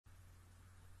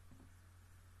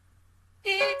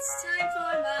It's time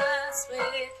for Maths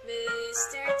with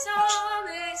Mr.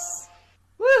 Thomas.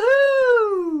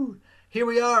 Woohoo! Here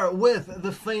we are with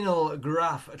the final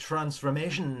graph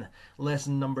transformation,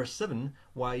 lesson number 7,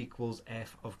 y equals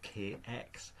f of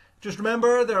kx. Just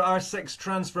remember, there are 6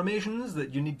 transformations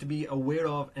that you need to be aware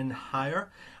of in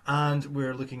higher, and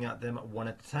we're looking at them one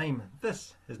at a time.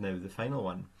 This is now the final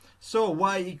one. So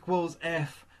y equals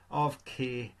f of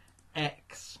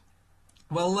kx.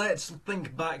 Well, let's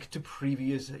think back to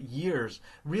previous years.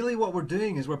 Really what we're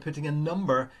doing is we're putting a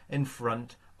number in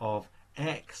front of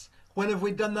x. When have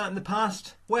we done that in the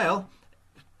past? Well,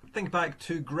 think back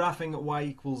to graphing y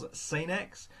equals sine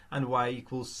x and y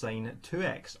equals sine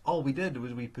 2x. All we did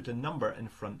was we put a number in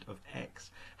front of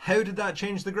x. How did that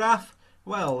change the graph?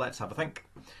 Well, let's have a think.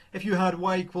 If you had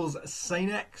y equals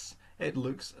sine x, it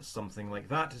looks something like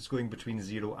that. It's going between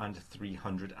 0 and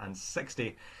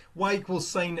 360. Y equals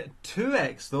sine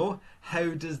 2x though,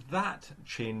 how does that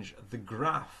change the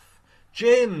graph?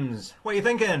 James, what are you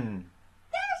thinking?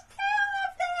 There's 2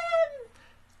 of them!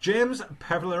 James,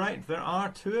 perfectly right. There are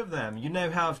 2 of them. You now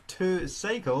have 2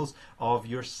 cycles of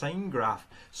your sine graph.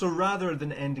 So rather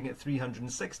than ending at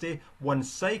 360, one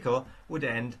cycle would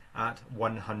end at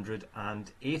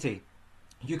 180.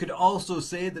 You could also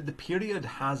say that the period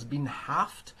has been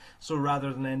halved. So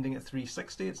rather than ending at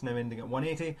 360, it's now ending at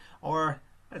 180. Or,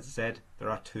 as I said,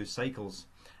 there are 2 cycles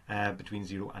between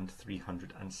 0 and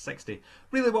 360.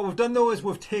 Really what we've done though is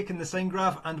we've taken the sine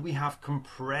graph and we have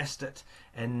compressed it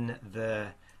in the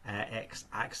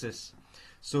x-axis.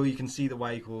 So you can see that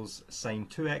y equals sine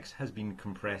 2x has been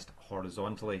compressed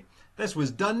horizontally. This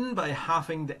was done by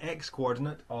halving the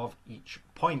x-coordinate of each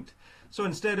point. So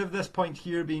instead of this point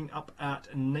here being up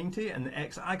at 90 in the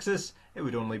x-axis, it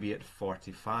would only be at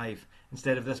 45.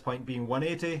 Instead of this point being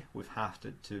 180, we've halved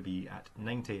it to be at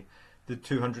 90. The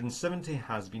 270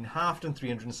 has been halved and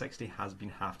 360 has been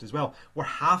halved as well. We're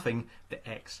halving the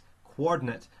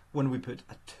x-coordinate when we put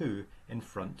a 2 in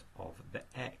front of the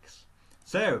x.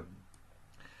 So,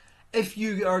 if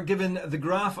you are given the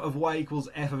graph of y equals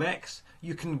f of x,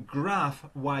 you can graph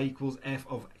y equals f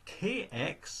of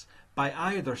kx by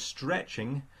either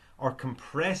stretching or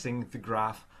compressing the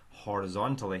graph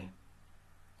horizontally.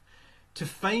 To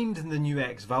find the new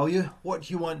x value, what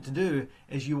you want to do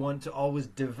is you want to always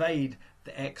divide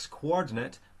the x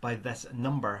coordinate by this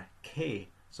number k.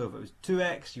 So if it was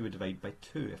 2x, you would divide by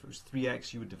 2. If it was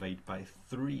 3x, you would divide by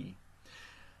 3.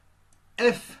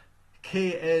 If k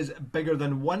is bigger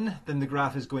than 1, then the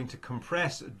graph is going to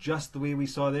compress just the way we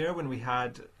saw there when we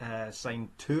had sine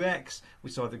 2x. We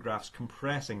saw the graphs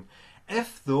compressing.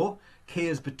 If though k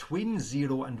is between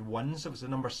 0 and 1, so if it's a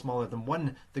number smaller than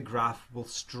 1, the graph will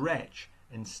stretch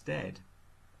instead.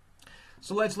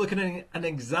 So let's look at an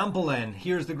example then.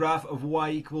 Here's the graph of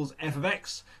y equals f of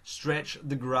x. Stretch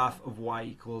the graph of y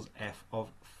equals f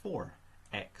of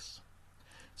 4x.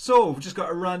 So we've just got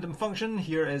a random function.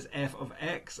 Here is f of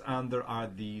x and there are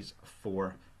these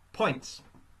 4 points.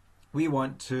 We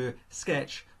want to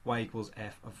sketch y equals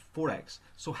f of 4x.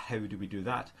 So how do we do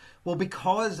that? Well,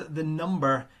 because the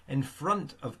number in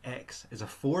front of x is a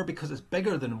 4, because it's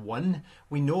bigger than 1,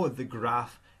 we know the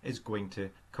graph is going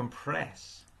to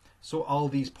compress. So all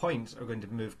these points are going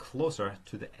to move closer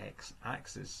to the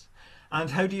x-axis.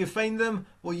 And how do you find them?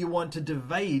 Well, you want to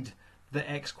divide the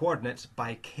x-coordinates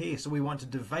by k. So we want to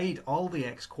divide all the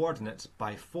x-coordinates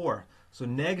by 4. So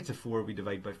negative 4 we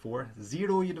divide by 4,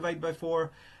 0 you divide by 4,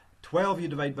 12 you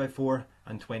divide by 4,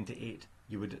 and 28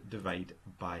 you would divide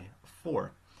by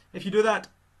 4. If you do that,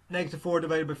 negative 4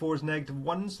 divided by 4 is negative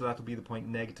 1, so that will be the point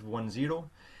negative 1, 0.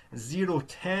 0,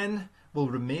 10 will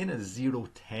remain as 0,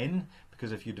 10,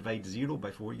 because if you divide 0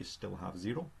 by 4, you still have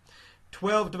 0.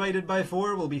 12 divided by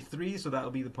 4 will be 3, so that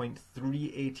will be the point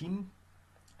 3, 18.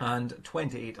 And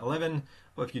 28, 11,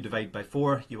 well, if you divide by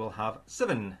 4, you will have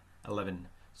 7, 11.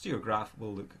 So your graph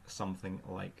will look something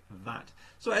like that.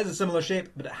 So it has a similar shape,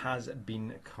 but it has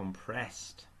been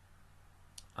compressed.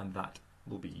 And that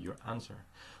will be your answer.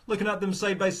 Looking at them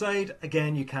side by side,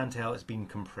 again, you can tell it's been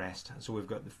compressed. So we've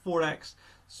got the 4x,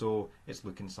 so it's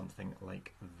looking something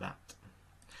like that.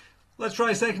 Let's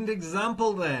try a second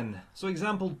example then. So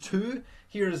example 2,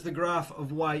 here is the graph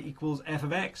of y equals f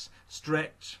of x.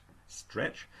 Sketch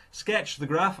the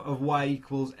graph of y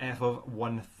equals f of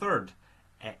 1/3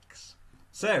 x.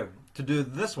 So, to do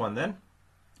this one then,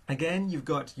 again, you've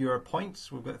got your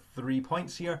points. We've got 3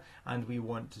 points here, and we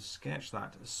want to sketch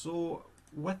that. So,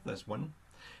 with this one,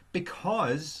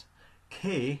 because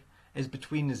k is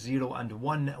between 0 and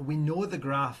 1, we know the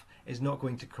graph is not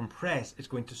going to compress, it's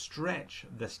going to stretch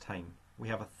this time. We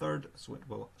have a third, so it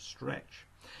will stretch.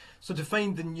 So to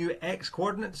find the new x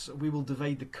coordinates, we will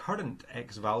divide the current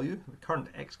x value, the current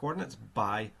x coordinates,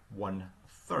 by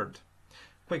 1/3.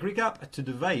 Quick recap, to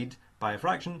divide by a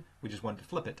fraction, we just want to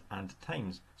flip it and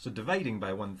times. So dividing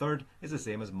by 1/3 is the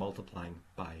same as multiplying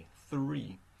by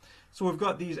 3. So we've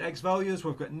got these x values,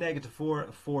 we've got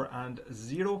 -4, 4 and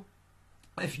 0.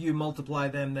 If you multiply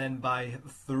them then by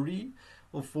 3,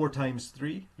 well 4 times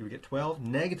 3, you will get 12.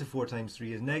 -4 times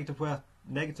 3 is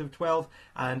 -12,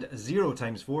 and 0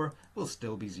 times 4 will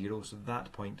still be 0, so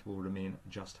that point will remain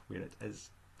just where it is.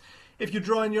 If you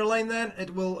draw in your line then,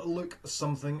 it will look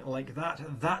something like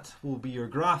that. That will be your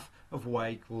graph of y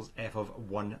equals f of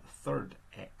 1/3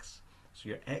 x. So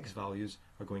your x values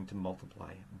are going to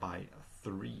multiply by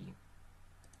 3.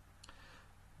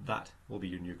 That will be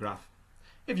your new graph.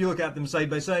 If you look at them side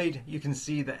by side, you can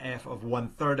see that f of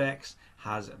 1/3 x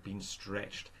has been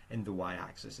stretched in the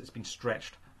y-axis. It's been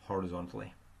stretched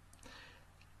horizontally.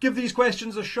 Give these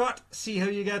questions a shot, see how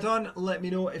you get on. Let me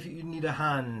know if you need a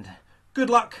hand. Good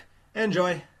luck,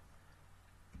 enjoy.